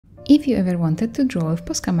If you ever wanted to draw with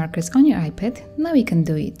Posca markers on your iPad, now you can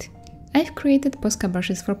do it. I've created Posca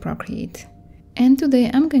brushes for Procreate. And today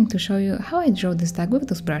I'm going to show you how I draw this duck with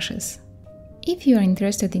those brushes. If you are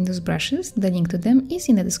interested in those brushes, the link to them is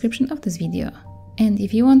in the description of this video. And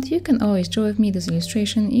if you want, you can always draw with me this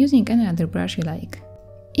illustration using any other brush you like.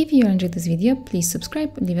 If you enjoyed this video, please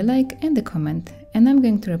subscribe, leave a like and a comment, and I'm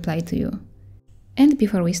going to reply to you. And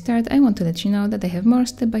before we start, I want to let you know that I have more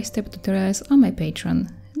step-by-step tutorials on my Patreon.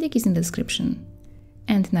 Link is in the description.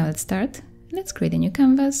 And now let's start. Let's create a new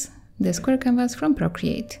canvas, the square canvas from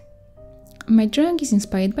Procreate. My drawing is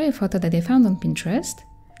inspired by a photo that I found on Pinterest.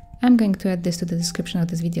 I'm going to add this to the description of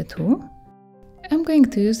this video too. I'm going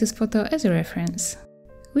to use this photo as a reference.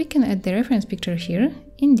 We can add the reference picture here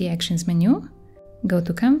in the Actions menu, go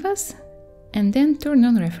to Canvas, and then turn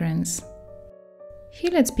on Reference.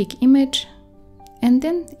 Here let's pick Image, and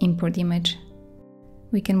then Import Image.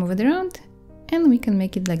 We can move it around, and we can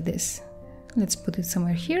make it like this. Let's put it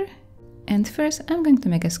somewhere here, and first I'm going to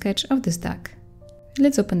make a sketch of this duck.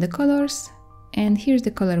 Let's open the colors, and here's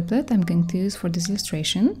the color palette I'm going to use for this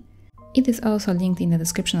illustration. It is also linked in the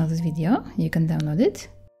description of this video, you can download it.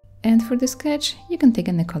 And for the sketch, you can take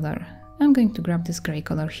any color. I'm going to grab this gray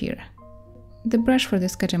color here. The brush for the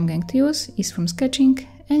sketch I'm going to use is from Sketching,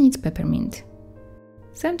 and it's Peppermint.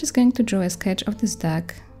 So I'm just going to draw a sketch of this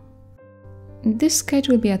duck. This sketch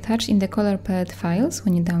will be attached in the color palette files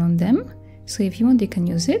when you download them, so if you want you can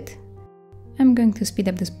use it. I'm going to speed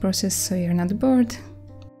up this process so you're not bored.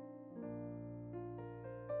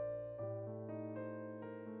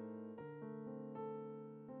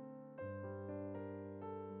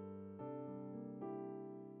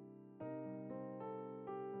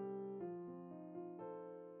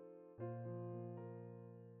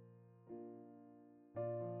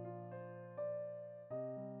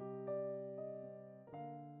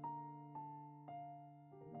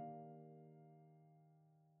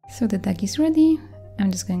 So the duck is ready.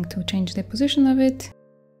 I'm just going to change the position of it.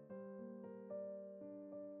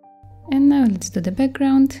 And now let's do the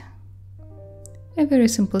background. A very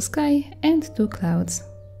simple sky and two clouds.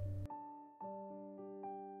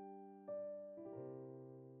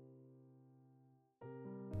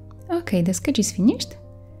 Okay, the sketch is finished.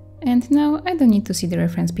 And now I don't need to see the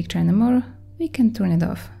reference picture anymore. We can turn it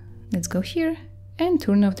off. Let's go here and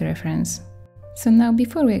turn off the reference. So now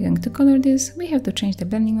before we are going to color this, we have to change the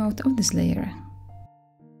blending mode of this layer.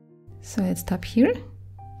 So let's tap here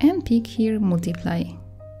and pick here Multiply.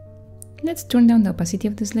 Let's turn down the opacity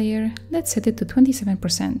of this layer. Let's set it to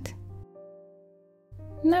 27%.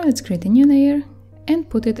 Now let's create a new layer and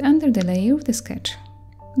put it under the layer of the sketch.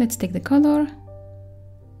 Let's take the color,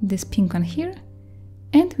 this pink one here,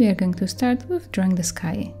 and we are going to start with drawing the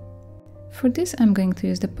sky. For this I'm going to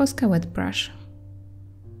use the Posca wet brush.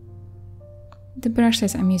 The brush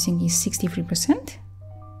size I'm using is 63%,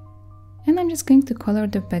 and I'm just going to color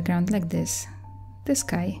the background like this, the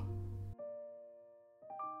sky.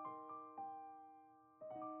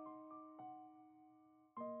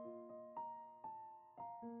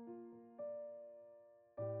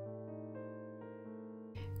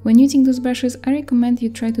 When using those brushes, I recommend you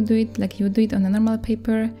try to do it like you would do it on a normal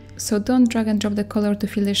paper, so don't drag and drop the color to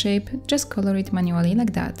fill the shape, just color it manually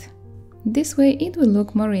like that. This way it will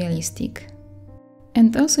look more realistic.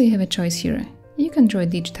 And also you have a choice here. You can draw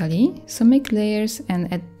it digitally, so make layers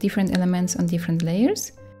and add different elements on different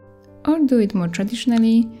layers, or do it more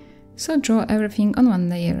traditionally, so draw everything on one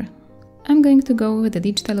layer. I'm going to go with the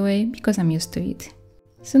digital way because I'm used to it.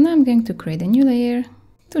 So now I'm going to create a new layer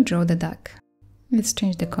to draw the duck. Let's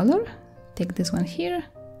change the color, take this one here,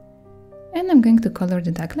 and I'm going to color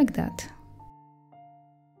the duck like that.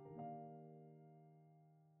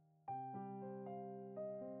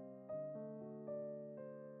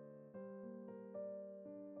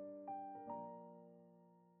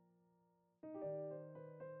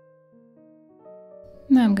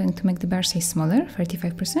 Now I'm going to make the brush size smaller,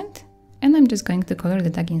 35%, and I'm just going to color the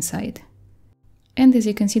duck inside. And as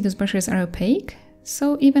you can see, those brushes are opaque,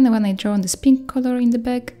 so even when I draw on this pink color in the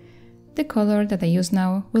back, the color that I use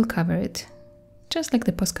now will cover it, just like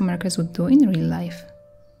the Posca markers would do in real life.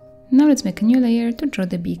 Now let's make a new layer to draw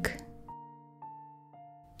the beak.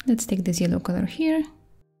 Let's take this yellow color here.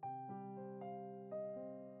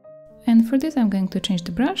 And for this I'm going to change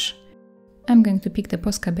the brush. I'm going to pick the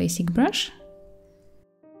Posca basic brush.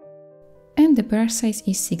 And the brush size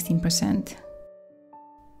is 16%.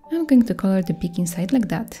 I'm going to color the beak inside like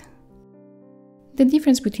that. The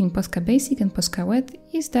difference between Posca Basic and Posca Wet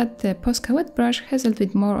is that the Posca Wet brush has a little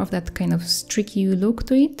bit more of that kind of streaky look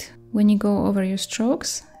to it when you go over your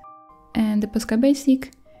strokes, and the Posca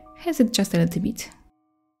Basic has it just a little bit.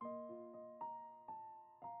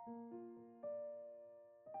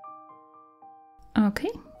 Okay,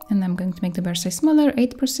 and I'm going to make the brush size smaller,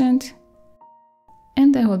 8%,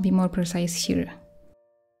 and I will be more precise here.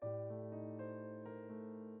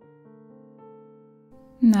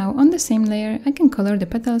 Now on the same layer I can color the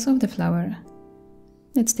petals of the flower.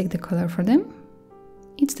 Let's take the color for them.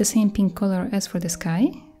 It's the same pink color as for the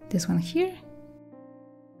sky, this one here.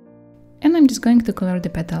 And I'm just going to color the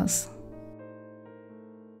petals.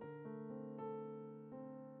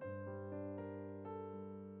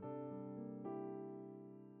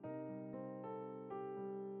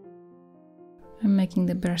 I'm making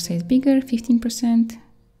the brush size bigger, 15%,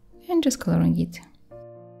 and just coloring it.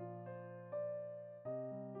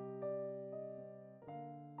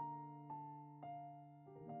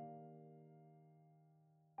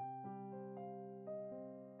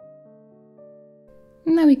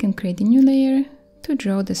 Now we can create a new layer to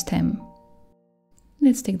draw the stem.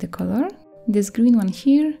 Let's take the color, this green one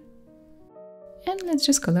here, and let's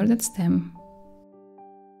just color that stem.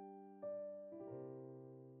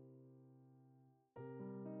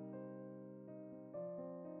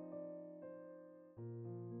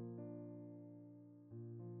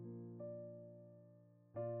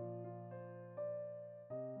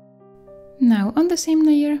 Now on the same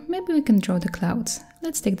layer, maybe we can draw the clouds.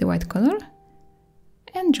 Let's take the white color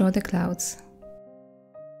and draw the clouds.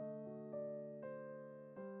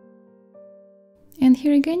 And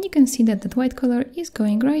here again you can see that that white color is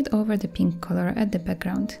going right over the pink color at the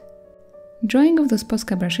background. Drawing of those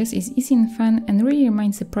Posca brushes is easy and fun and really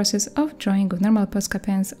reminds the process of drawing with normal Posca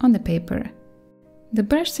pens on the paper. The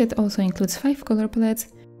brush set also includes 5 color palettes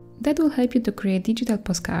that will help you to create digital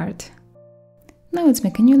Posca art. Now let's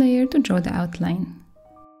make a new layer to draw the outline.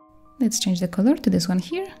 Let's change the color to this one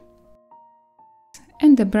here.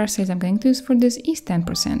 And the brush size I'm going to use for this is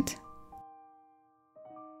 10%.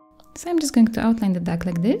 So I'm just going to outline the duck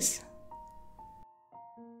like this.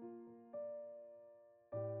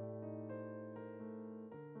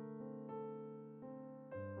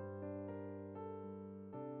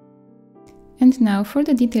 And now for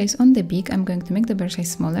the details on the beak, I'm going to make the brush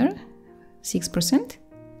size smaller, 6%.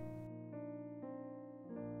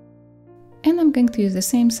 And I'm going to use the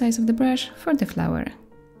same size of the brush for the flower.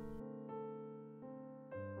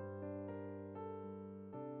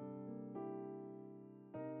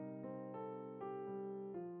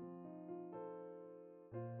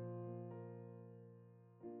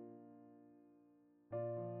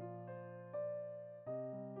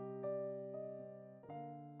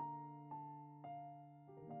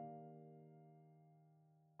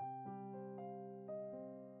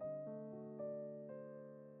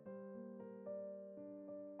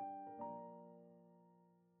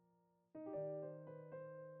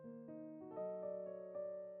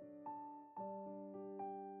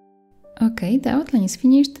 Okay, the outline is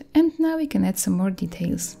finished and now we can add some more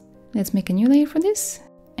details. Let's make a new layer for this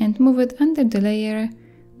and move it under the layer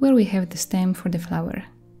where we have the stem for the flower.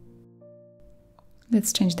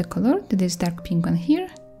 Let's change the color to this dark pink one here,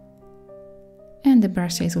 and the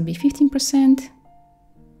brush size will be 15%,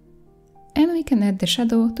 and we can add the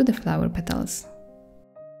shadow to the flower petals.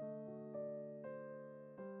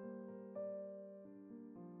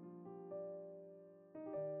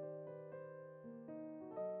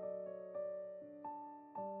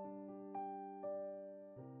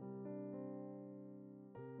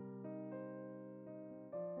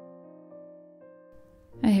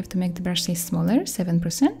 I have to make the brush size smaller,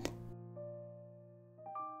 7%.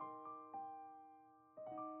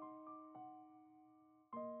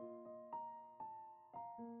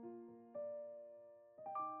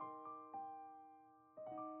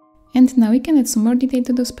 And now we can add some more detail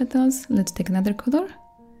to those petals. Let's take another color.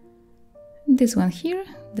 This one here,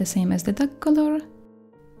 the same as the duck color.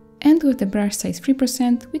 And with the brush size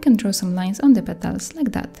 3%, we can draw some lines on the petals,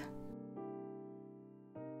 like that.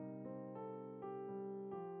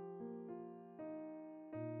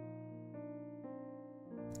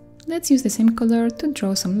 Let's use the same color to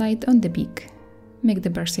draw some light on the beak. Make the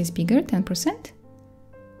brush size bigger, 10%,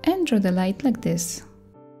 and draw the light like this.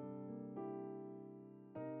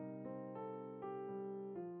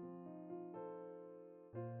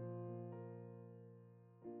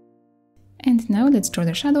 And now let's draw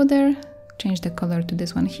the shadow there, change the color to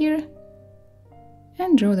this one here,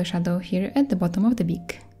 and draw the shadow here at the bottom of the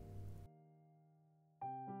beak.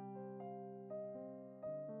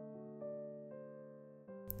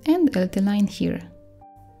 And a little line here.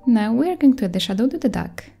 Now we are going to add the shadow to the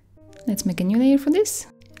duck. Let's make a new layer for this.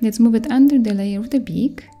 Let's move it under the layer of the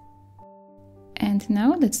beak. And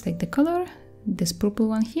now let's take the color, this purple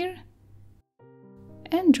one here,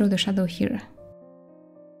 and draw the shadow here.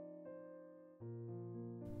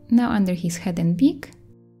 Now under his head and beak,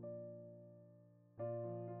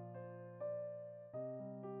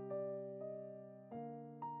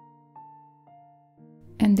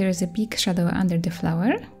 there is a big shadow under the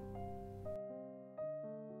flower.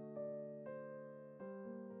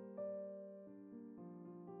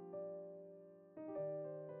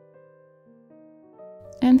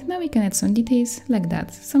 And now we can add some details like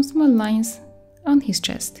that, some small lines on his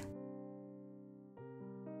chest.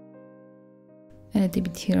 A little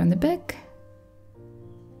bit here on the back.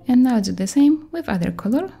 And now let's do the same with other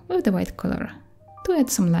color, with the white color, to add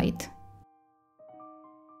some light.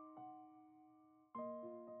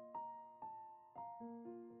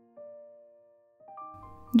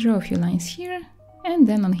 Draw a few lines here, and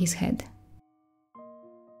then on his head.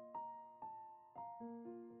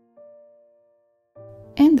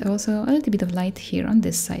 And also a little bit of light here on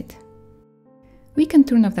this side. We can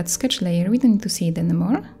turn off that sketch layer, we don't need to see it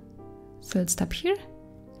anymore. So let's tap here.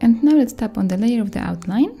 And now let's tap on the layer of the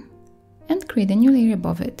outline and create a new layer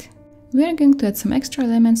above it. We are going to add some extra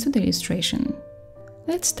elements to the illustration.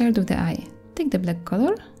 Let's start with the eye. Take the black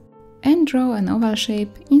color and draw an oval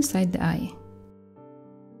shape inside the eye.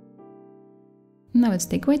 Now let's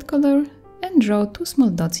take white color and draw two small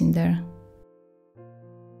dots in there.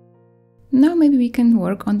 Now maybe we can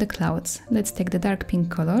work on the clouds. Let's take the dark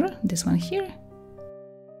pink color, this one here,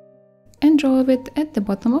 and draw it at the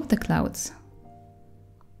bottom of the clouds.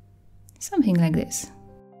 Something like this.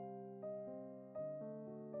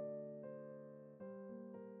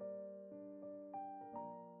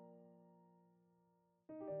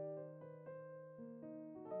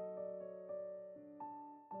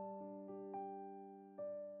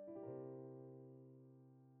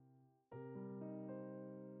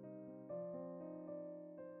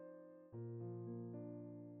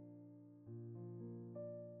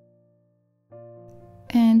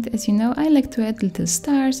 And as you know, I like to add little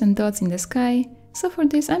stars and dots in the sky, so for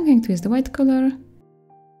this I'm going to use the white color.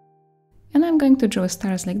 And I'm going to draw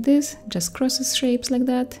stars like this, just crosses shapes like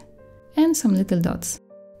that, and some little dots.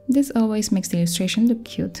 This always makes the illustration look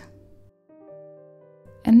cute.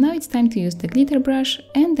 And now it's time to use the glitter brush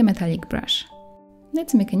and the metallic brush.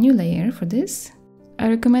 Let's make a new layer for this. I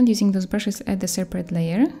recommend using those brushes at a separate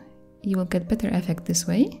layer. You will get better effect this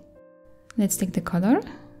way. Let's take the color,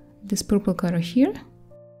 this purple color here.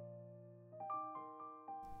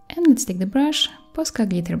 And let's take the brush, Posca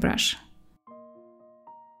glitter brush.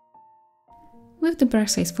 With the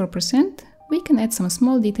brush size 4%, we can add some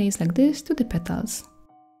small details like this to the petals.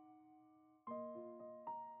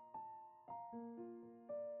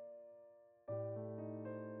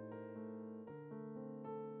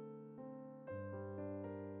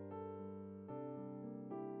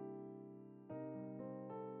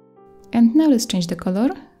 And now let's change the color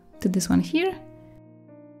to this one here.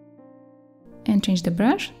 And change the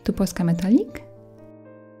brush to Posca metallic.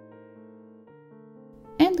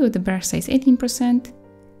 And with the brush size 18%,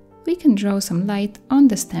 we can draw some light on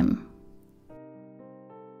the stem.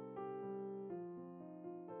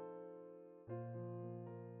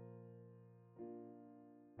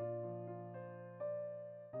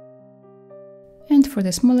 And for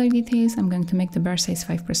the smaller details, I'm going to make the brush size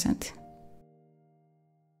 5%.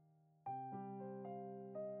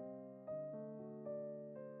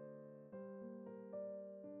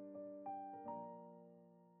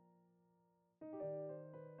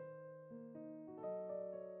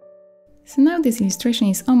 So now this illustration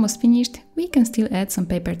is almost finished, we can still add some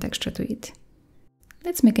paper texture to it.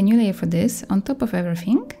 Let's make a new layer for this on top of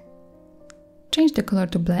everything. Change the color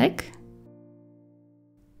to black.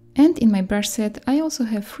 And in my brush set I also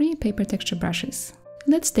have 3 paper texture brushes.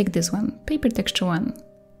 Let's take this one, paper texture 1.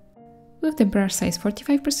 With the brush size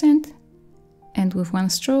 45% and with one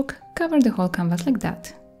stroke cover the whole canvas like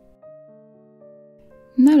that.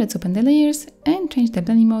 Now let's open the layers and change the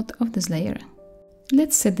blending mode of this layer.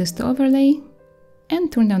 Let's set this to overlay and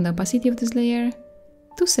turn down the opacity of this layer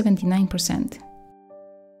to 79%.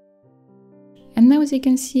 And now as you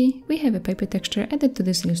can see, we have a paper texture added to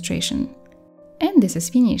this illustration. And this is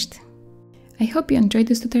finished. I hope you enjoyed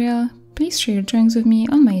this tutorial. Please share your drawings with me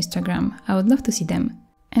on my Instagram, I would love to see them.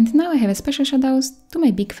 And now I have a special shoutouts to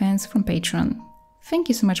my big fans from Patreon. Thank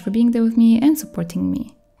you so much for being there with me and supporting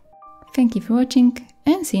me. Thank you for watching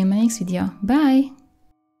and see you in my next video. Bye!